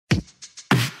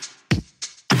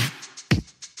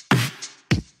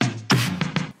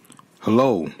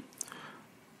Hello,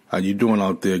 how you doing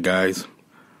out there, guys?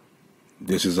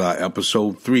 This is our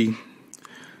episode 3,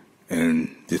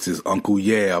 and this is Uncle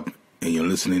Yab, and you're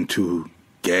listening to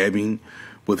Gabbing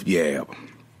with Yab.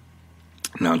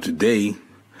 Now today,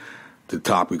 the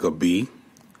topic will be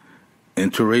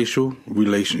interracial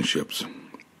relationships.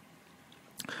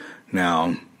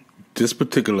 Now, this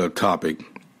particular topic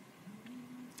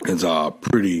is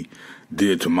pretty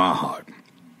dear to my heart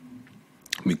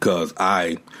because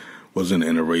I was in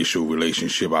an interracial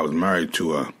relationship. I was married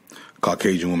to a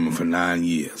Caucasian woman for 9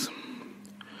 years.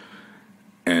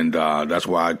 And that's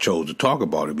why I chose to talk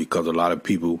about it, because a lot of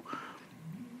people,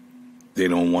 they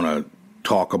don't want to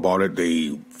talk about it.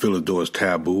 They feel as though it's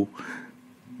taboo.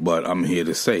 But I'm here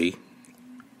to say,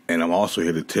 and I'm also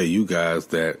here to tell you guys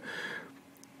that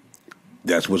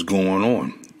that's what's going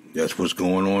on. That's what's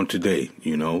going on today.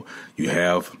 You know, you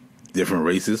have different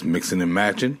races mixing and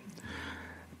matching,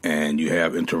 and you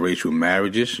have interracial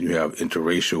marriages, you have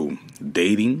interracial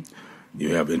dating,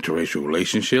 you have interracial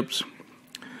relationships,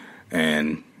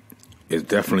 and it's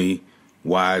definitely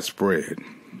widespread.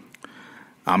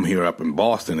 I'm here up in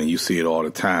Boston, and you see it all the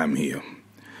time here,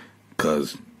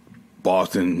 because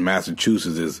Boston,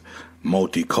 Massachusetts is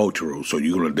multicultural, so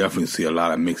you're going to definitely see a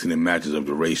lot of mixing and matches of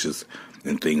the races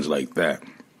and things like that.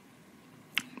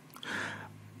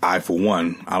 I, for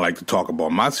one, I like to talk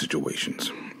about my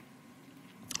situations.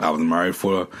 I was married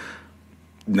for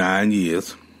 9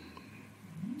 years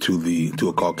to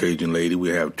a Caucasian lady. We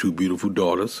have 2 beautiful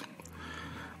daughters,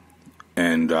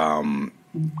 and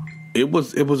it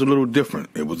was a little different.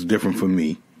 It was different for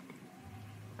me.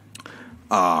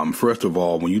 First of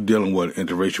all, when you're dealing with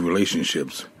interracial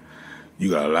relationships,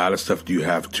 you got a lot of stuff you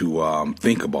have to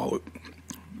think about.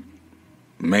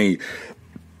 Mainly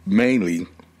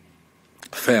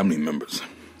family members.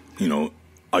 You know,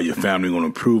 are your family going to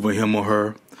approve of him or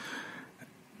her?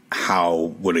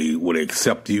 How will they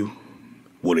accept you?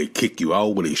 Will they kick you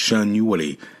out? Will they shun you? Will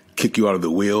they kick you out of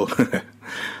the will?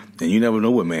 And you never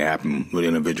know what may happen with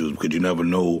individuals, because you never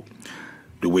know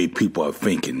the way people are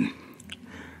thinking.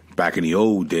 Back in the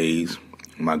old days,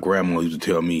 my grandma used to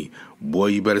tell me, boy,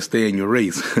 you better stay in your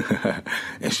race.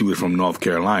 And she was from North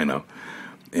Carolina.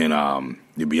 And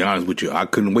to be honest with you, I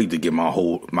couldn't wait to get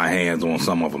my hands on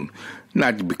some of them.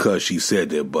 Not because she said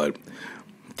that, but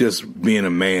just being a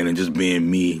man and just being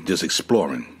me, just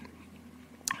exploring.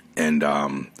 And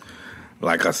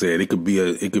like I said, it could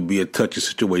be a touchy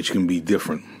situation, it can be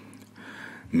different.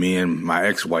 Me and my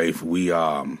ex-wife, we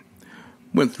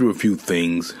went through a few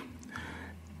things,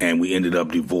 and we ended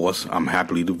up divorced. I'm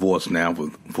happily divorced now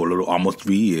for a little, almost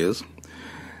 3 years.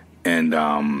 And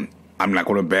I'm not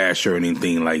going to bash her or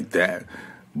anything like that.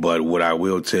 But what I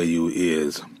will tell you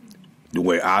is, the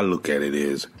way I look at it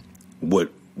is,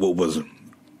 what was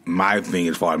my thing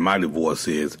as far as my divorce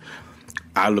is,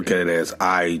 I look at it as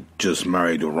I just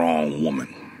married the wrong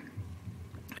woman.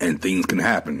 And things can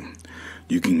happen.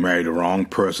 You can marry the wrong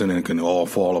person and it can all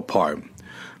fall apart.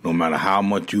 No matter how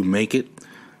much you make it,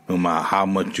 no matter how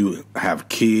much you have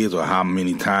kids or how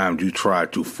many times you try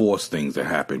to force things to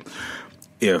happen,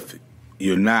 if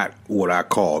you're not what I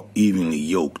call evenly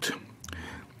yoked,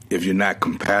 if you're not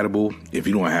compatible, if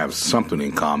you don't have something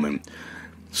in common,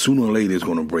 sooner or later it's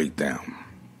going to break down.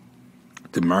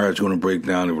 The marriage is going to break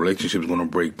down, the relationship is going to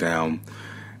break down,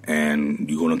 and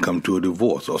you're going to come to a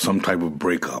divorce or some type of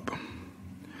breakup.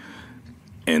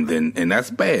 And that's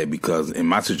bad, because in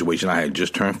my situation, I had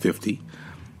just turned 50,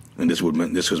 and this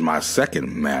was my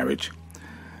second marriage,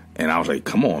 and I was like,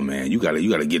 "Come on, man, you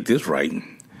gotta get this right."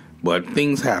 But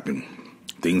things happen,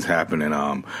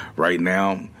 and right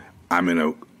now I'm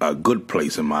in a good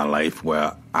place in my life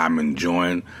where I'm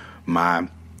enjoying my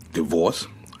divorce.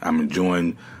 I'm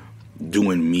enjoying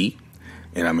doing me,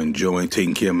 and I'm enjoying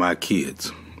taking care of my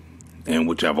kids, and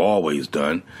which I've always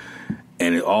done.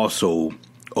 And it also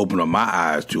opened up my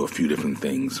eyes to a few different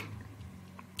things.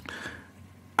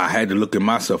 I had to look at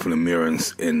myself in the mirror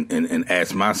and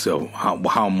ask myself,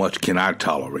 how much can I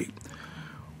tolerate?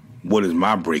 What is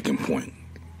my breaking point?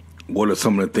 What are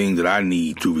some of the things that I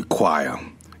need to require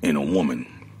in a woman?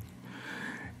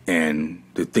 And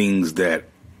the things that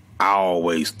I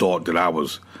always thought that I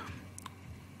was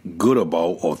good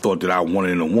about or thought that I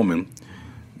wanted in a woman,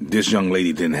 this young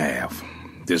lady didn't have.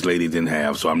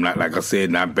 So I'm not, like I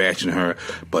said, not bashing her,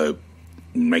 but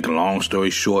make a long story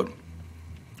short,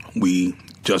 we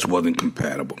just wasn't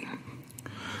compatible.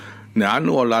 Now, I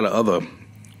know a lot of other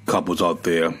couples out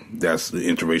there that's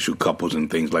interracial couples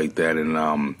and things like that,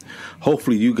 and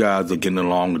hopefully you guys are getting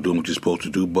along and doing what you're supposed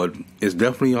to do, but it's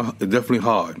definitely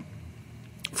hard.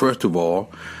 First of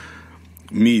all,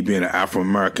 me being an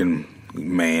Afro-American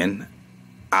man,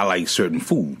 I like certain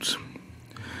foods.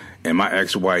 And my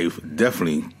ex-wife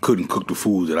definitely couldn't cook the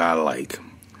foods that I like.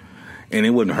 And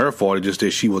it wasn't her fault, it's just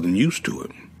that she wasn't used to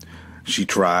it. She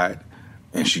tried,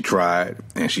 and she tried,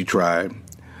 and she tried.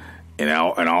 And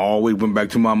I always went back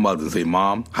to my mother and say,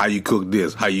 Mom, how you cook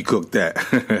this? How you cook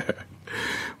that?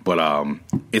 But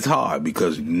it's hard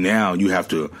because now you have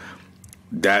to,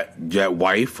 that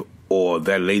wife or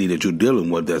that lady that you're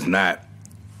dealing with that's not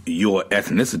your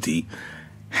ethnicity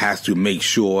has to make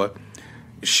sure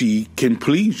she can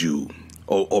please you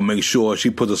or make sure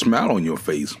she puts a smile on your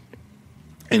face.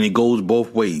 And it goes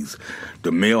both ways.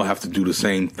 The male have to do the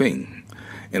same thing.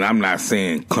 And I'm not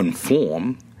saying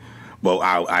conform, but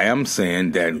I am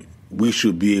saying that we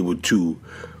should be able to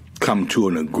come to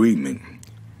an agreement.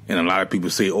 And a lot of people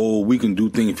say, oh, we can do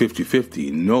things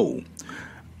 50-50. No,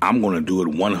 I'm going to do it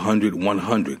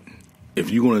 100-100. If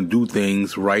you're going to do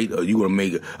things right or you're going to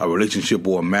make a relationship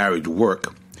or a marriage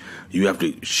work,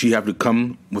 she have to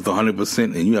come with 100%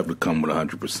 and you have to come with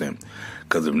 100%.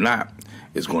 Because if not,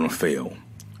 it's going to fail.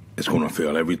 It's going to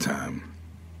fail every time.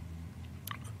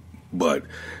 But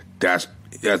that's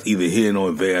either here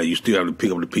nor there. You still have to pick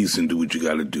up the pieces and do what you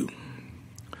got to do.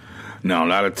 Now, a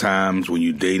lot of times when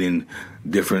you're dating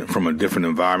from a different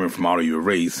environment from out of your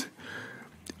race,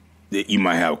 you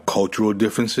might have cultural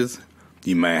differences.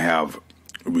 You might have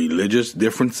religious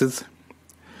differences.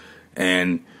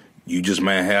 And you just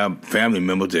might have family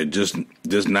members that just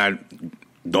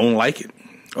don't like it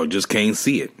or just can't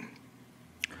see it.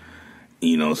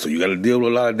 So you got to deal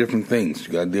with a lot of different things.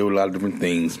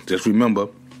 Just remember,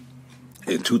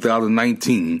 it's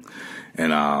 2019,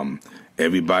 and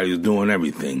everybody's doing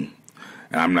everything.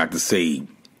 And I'm not to say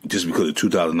just because it's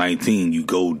 2019, you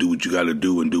go do what you got to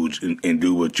do and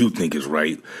do what you think is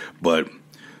right. But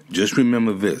just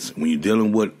remember this: when you're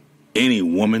dealing with any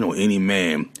woman or any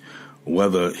man,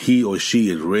 whether he or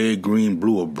she is red, green,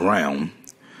 blue, or brown,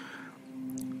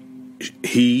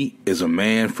 he is a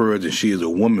man first and she is a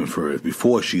woman first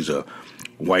before she's a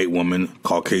white woman,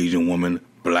 Caucasian woman,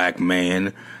 black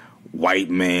man, white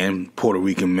man, Puerto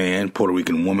Rican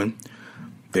woman.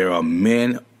 There are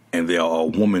men and there are a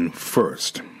woman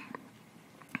first.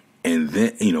 And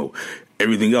then,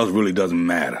 everything else really doesn't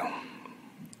matter.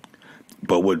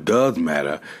 But what does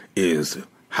matter is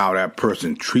how that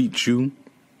person treats you,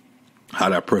 how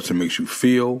that person makes you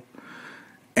feel,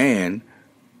 and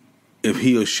if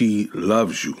he or she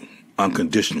loves you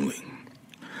unconditionally,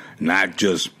 not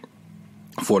just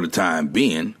for the time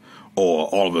being, or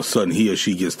all of a sudden he or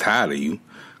she gets tired of you,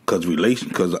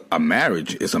 because a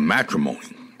marriage is a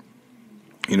matrimony.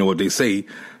 You know what they say,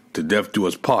 to death do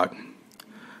us part.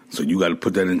 So you got to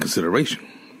put that in consideration.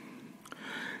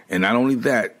 And not only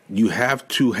that, you have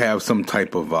to have some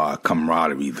type of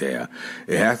camaraderie there.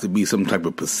 It has to be some type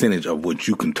of percentage of what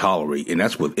you can tolerate, and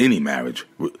that's with any marriage,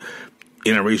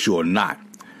 interracial or not.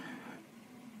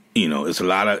 It's a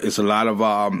lot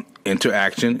of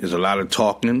interaction. It's a lot of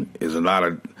talking. It's a lot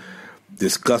of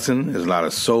discussing. It's a lot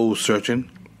of soul searching.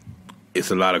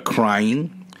 It's a lot of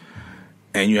crying,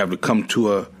 and you have to come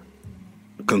to a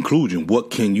conclusion.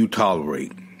 What can you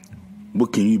tolerate?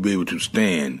 What can you be able to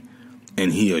stand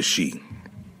in he or she?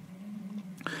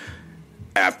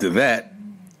 After that,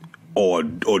 or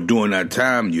during that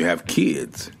time, you have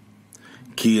kids.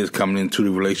 Kids coming into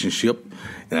the relationship,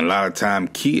 and a lot of time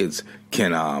kids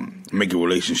can make a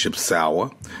relationship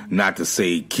sour. Not to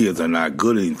say kids are not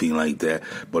good or anything like that,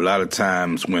 but a lot of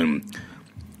times when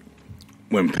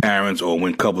parents or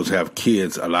when couples have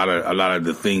kids, a lot of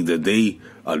the things that they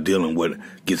are dealing with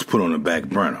gets put on the back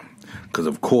burner. Because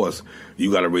of course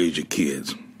you got to raise your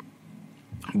kids.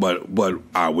 But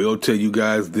I will tell you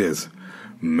guys this: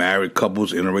 married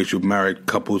couples, interracial married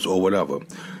couples, or whatever,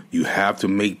 you have to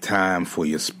make time for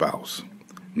your spouse.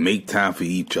 Make time for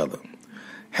each other.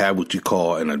 Have what you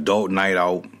call an adult night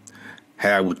out.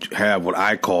 Have what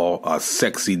I call a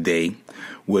sexy day,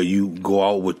 where you go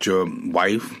out with your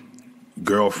wife,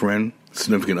 girlfriend,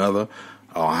 significant other,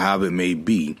 or however it may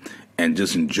be, and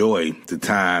just enjoy the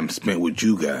time spent with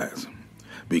you guys.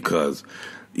 Because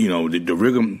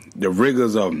the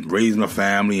rigors of raising a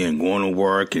family and going to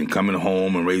work and coming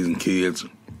home and raising kids,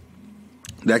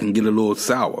 that can get a little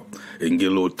sour. It can get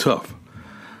a little tough.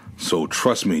 So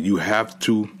trust me, you have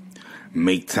to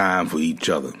make time for each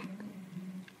other.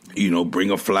 Bring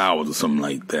her flowers or something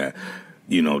like that.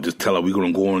 Just tell her we're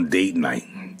going to go on a date night.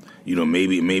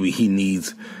 Maybe he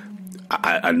needs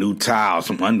a new towel,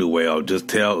 some underwear, or just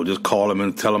call him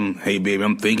and tell him, hey, baby,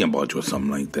 I'm thinking about you, or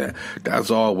something like that. That's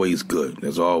always good.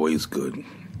 And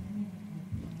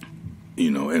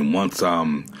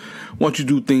once you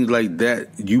do things like that,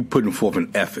 you putting forth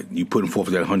an effort. You putting forth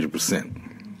that 100%.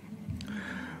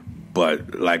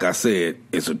 But like I said,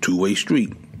 it's a two-way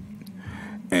street.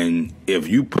 And if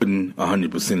you putting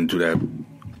 100% into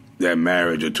that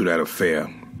marriage or to that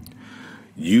affair,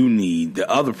 you need the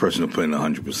other person to put in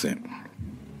 100%.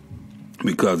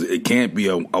 Because it can't be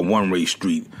a one-way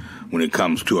street when it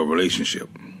comes to a relationship.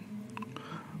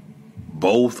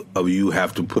 Both of you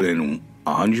have to put in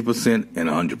 100% and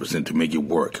 100% to make it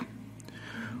work.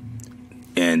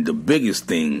 And the biggest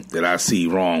thing that I see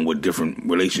wrong with different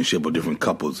relationships or different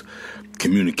couples,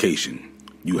 communication.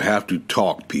 You have to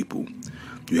talk, people.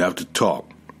 You have to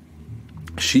talk.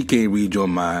 She can't read your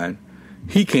mind.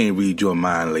 He can't read your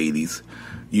mind, ladies.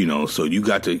 So you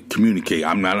got to communicate.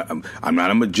 I'm not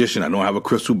a magician. I don't have a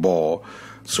crystal ball.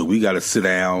 So we got to sit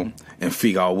down and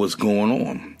figure out what's going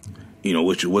on.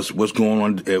 What's going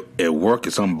on at work?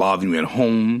 Is something bothering you at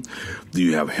home? Do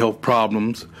you have health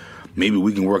problems? Maybe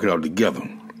we can work it out together.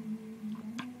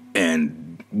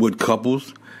 And with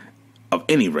couples of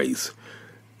any race,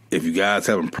 if you guys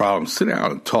having problems, sit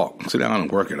down and talk. Sit down and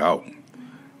work it out.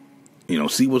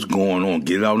 See what's going on.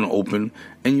 Get it out in the open,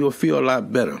 and you'll feel a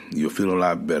lot better. You'll feel a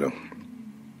lot better.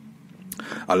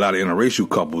 A lot of interracial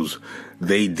couples,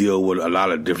 they deal with a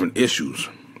lot of different issues.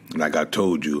 Like I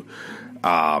told you,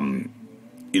 the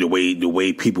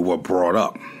way people were brought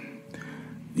up.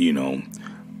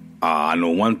 I know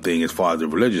one thing as far as the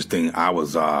religious thing. I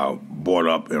was brought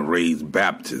up and raised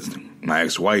Baptist. My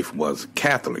ex-wife was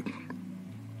Catholic,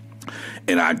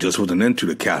 and I just wasn't into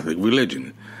the Catholic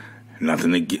religion. I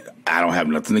don't have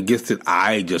nothing against it.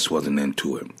 I just wasn't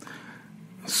into it.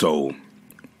 So,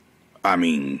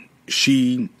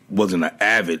 she wasn't an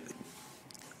avid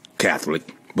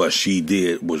Catholic, but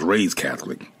she was raised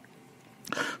Catholic.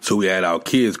 So we had our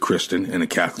kids Christian in the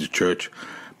Catholic church,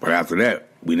 but after that,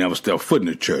 we never stepped foot in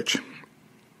the church.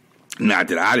 Not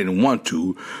that I didn't want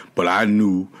to, but I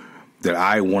knew that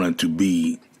I wanted to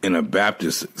be in a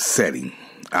Baptist setting.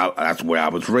 That's where I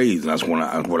was raised, and that's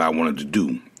what I wanted to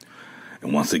do.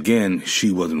 And once again,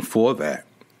 she wasn't for that.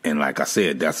 And like I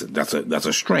said, that's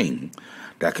a strain.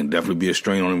 That can definitely be a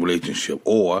strain on a relationship.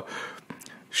 Or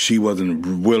she wasn't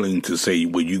willing to say,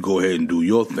 well, you go ahead and do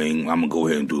your thing, I'm going to go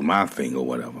ahead and do my thing or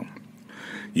whatever.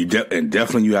 And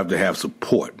definitely you have to have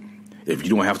support. If you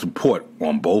don't have support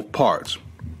on both parts,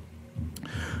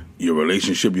 your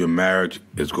relationship, your marriage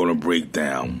is going to break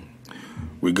down.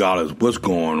 Regardless of what's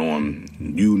going on,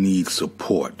 you need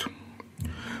support.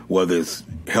 Whether it's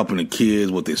helping the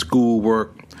kids with their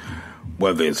schoolwork,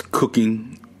 whether it's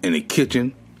cooking in the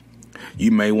kitchen,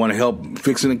 you may want to help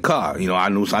fixing the car. I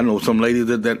know some ladies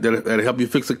that help you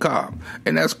fix a car,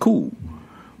 and that's cool.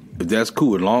 If that's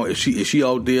cool, as long as she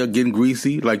out there getting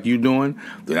greasy like you doing,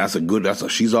 then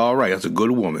she's all right. That's a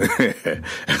good woman.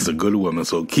 That's a good woman.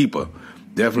 So keep her,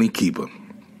 definitely keep her.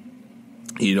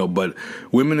 But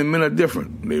women and men are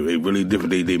different. They're really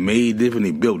different. They made different.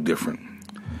 They built different.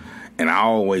 And I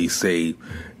always say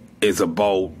it's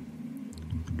about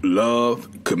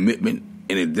love, commitment,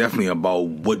 and it's definitely about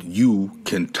what you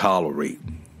can tolerate.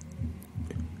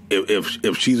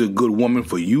 If she's a good woman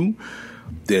for you,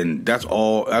 then that's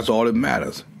all that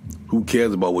matters. Who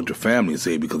cares about what your family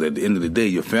say? Because at the end of the day,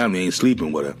 your family ain't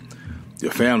sleeping with her.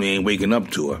 Your family ain't waking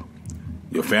up to her.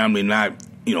 Your family not,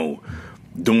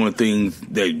 doing things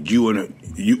that you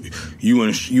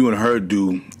and her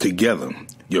do together.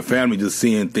 Your family just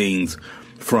seeing things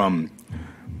from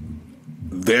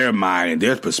their mind and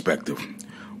their perspective,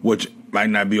 which might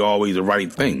not be always the right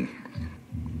thing.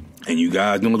 And you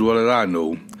guys know as well as I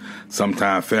know,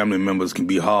 sometimes family members can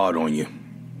be hard on you.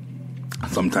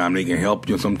 Sometimes they can help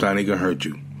you, sometimes they can hurt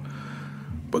you.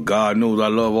 But God knows I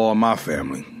love all my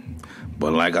family.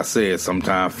 But like I said,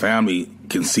 sometimes family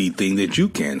can see things that you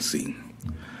can't see.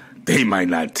 They might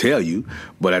not tell you,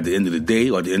 but at the end of the day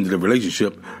or at the end of the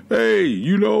relationship, hey,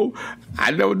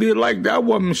 I never did like that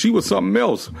woman. She was something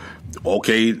else.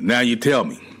 Okay, now you tell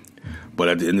me. But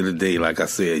at the end of the day, like I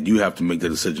said, you have to make the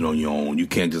decision on your own. You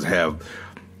can't just have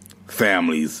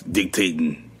families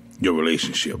dictating your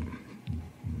relationship.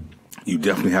 You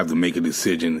definitely have to make a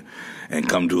decision and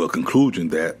come to a conclusion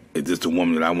that is this the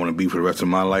woman that I want to be for the rest of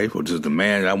my life, or just the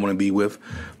man that I want to be with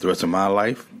the rest of my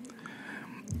life?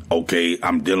 Okay,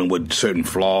 I'm dealing with certain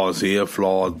flaws here,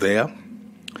 flaws there.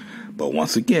 But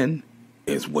once again,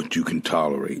 it's what you can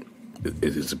tolerate.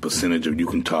 It's a percentage of you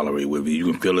can tolerate with it.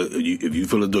 You can feel it. If you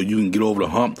feel as though you can get over the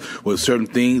hump with certain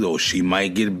things, or she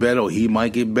might get better, or he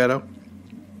might get better,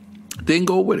 then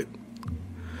go with it.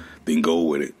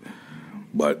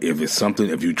 But if it's something,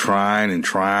 if you're trying, and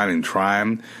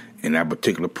that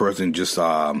particular person just,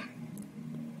 can't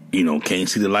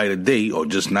see the light of day, or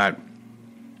just not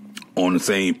on the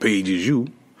same page as you.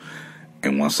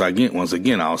 And once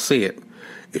again, I'll say it.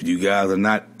 If you guys are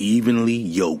not evenly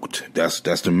yoked, that's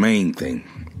the main thing.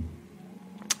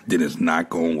 then it's not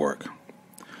going to work.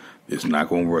 It's not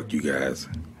going to work, you guys.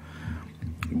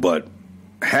 But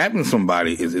having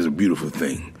somebody is a beautiful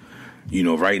thing. You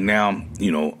know, right now,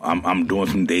 you know, I'm doing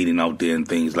some dating out there and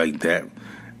things like that.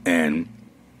 And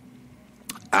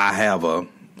I have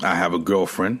a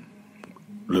girlfriend,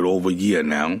 a little over a year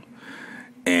now.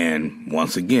 And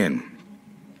once again,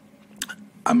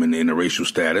 I'm in the interracial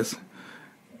status.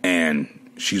 And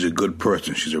she's a good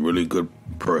person. She's a really good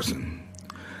person.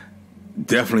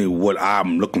 Definitely what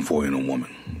I'm looking for in a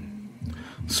woman.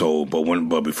 So,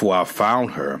 but before I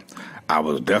found her, I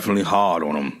was definitely hard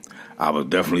on him. I was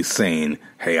definitely saying,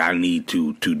 hey, I need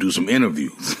to do some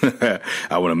interviews.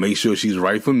 I want to make sure she's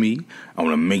right for me. I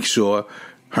want to make sure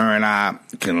her and I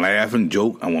can laugh and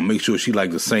joke. I want to make sure she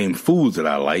likes the same foods that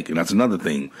I like. And that's another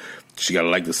thing. She got to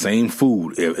like the same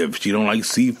food. If she don't like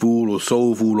seafood or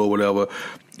soul food or whatever,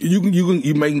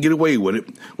 you may get away with it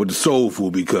with the soul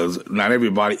food, because not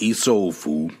everybody eats soul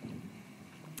food.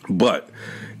 But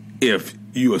if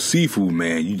you're a seafood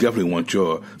man, you definitely want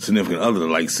your significant other to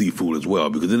like seafood as well,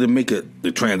 because it'll make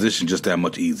the transition just that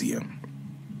much easier.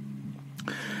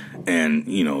 And,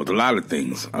 you know, a lot of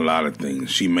things.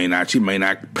 She may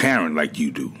not parent like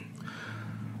you do.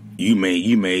 You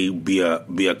may be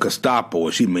a Gestapo,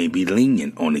 or she may be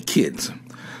lenient on the kids.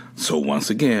 So once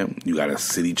again, you got to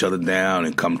sit each other down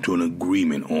and come to an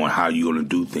agreement on how you're going to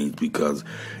do things, because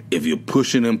if you're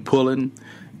pushing and pulling,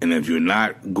 and if you're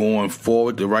not going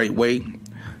forward the right way,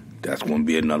 that's going to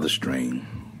be another strain.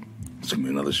 It's going to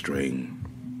be another strain.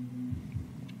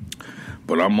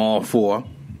 But I'm all for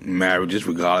marriages,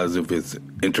 regardless if it's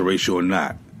interracial or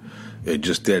not. It's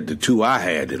just that the two I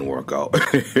had didn't work out.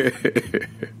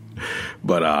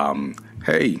 But,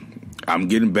 hey, I'm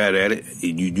getting better at it.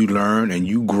 You learn and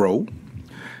you grow.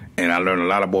 And I learned a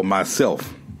lot about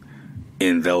myself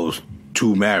in those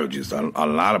two marriages, a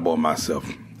lot about myself.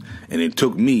 And it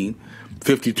took me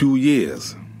 52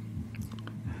 years.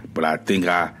 But I think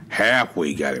I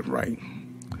halfway got it right.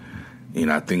 You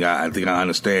know, I think I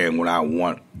understand what I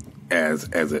want as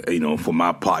a, you know, for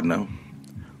my partner.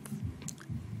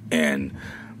 And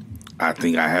I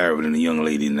think I have it in a young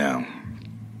lady now.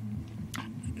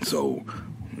 So,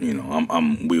 you know,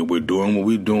 we're doing what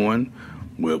we're doing.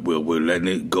 We're letting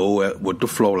it go with the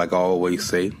flow, like I always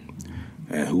say.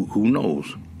 And who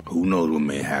knows? Who knows what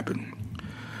may happen?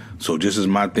 So this is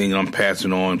my thing I'm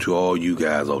passing on to all you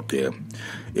guys out there.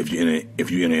 If you're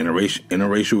in an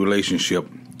interracial relationship,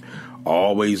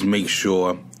 always make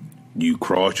sure you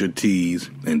cross your T's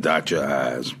and dot your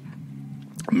I's.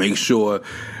 Make sure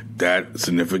that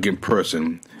significant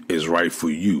person is right for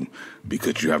you,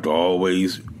 because you have to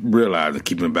always realize and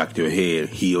keep in the back of your head,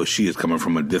 he or she is coming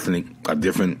from a different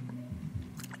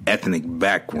ethnic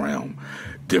background,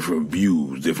 different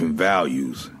views, different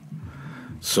values.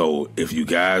 So if you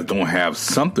guys don't have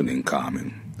something in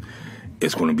common,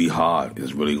 it's going to be hard.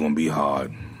 It's really going to be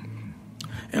hard.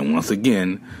 And once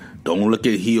again, don't look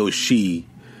at he or she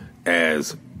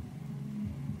as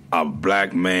a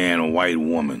black man or white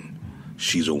woman.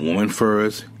 She's a woman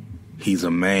first. He's a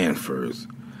man first.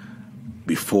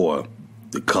 Before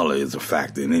the color is a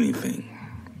factor in anything.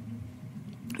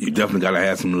 You definitely got to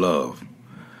have some love.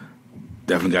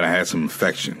 Definitely got to have some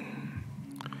affection.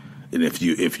 And if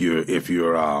you're into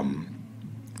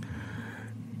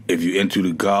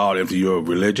the God, into your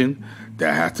religion,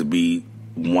 that has to be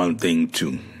one thing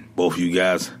too. Both of you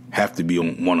guys have to be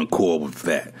on one accord with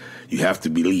that. You have to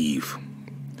believe.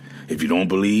 If you don't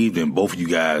believe, then both of you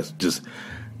guys just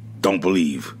don't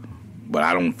believe. But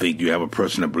I don't think you have a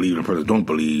person that believes and a person that don't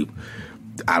believe.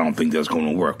 I don't think that's going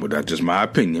to work. But that's just my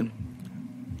opinion.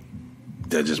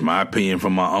 That's just my opinion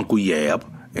from my Uncle Yab.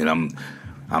 And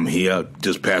I'm here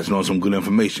just passing on some good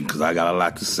information, because I got a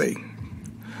lot to say.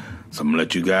 So I'm going to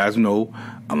let you guys know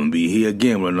I'm going to be here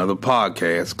again with another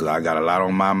podcast, because I got a lot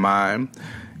on my mind,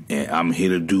 and I'm here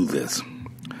to do this.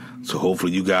 So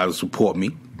hopefully you guys will support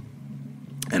me,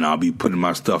 and I'll be putting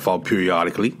my stuff out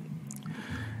periodically.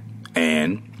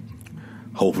 And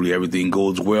hopefully everything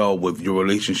goes well with your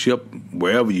relationship,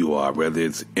 wherever you are, whether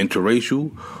it's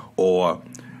interracial or,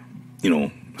 you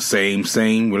know,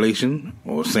 same relation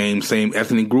or same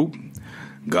ethnic group.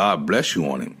 God bless you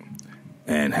on it,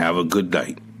 and have a good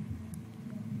night.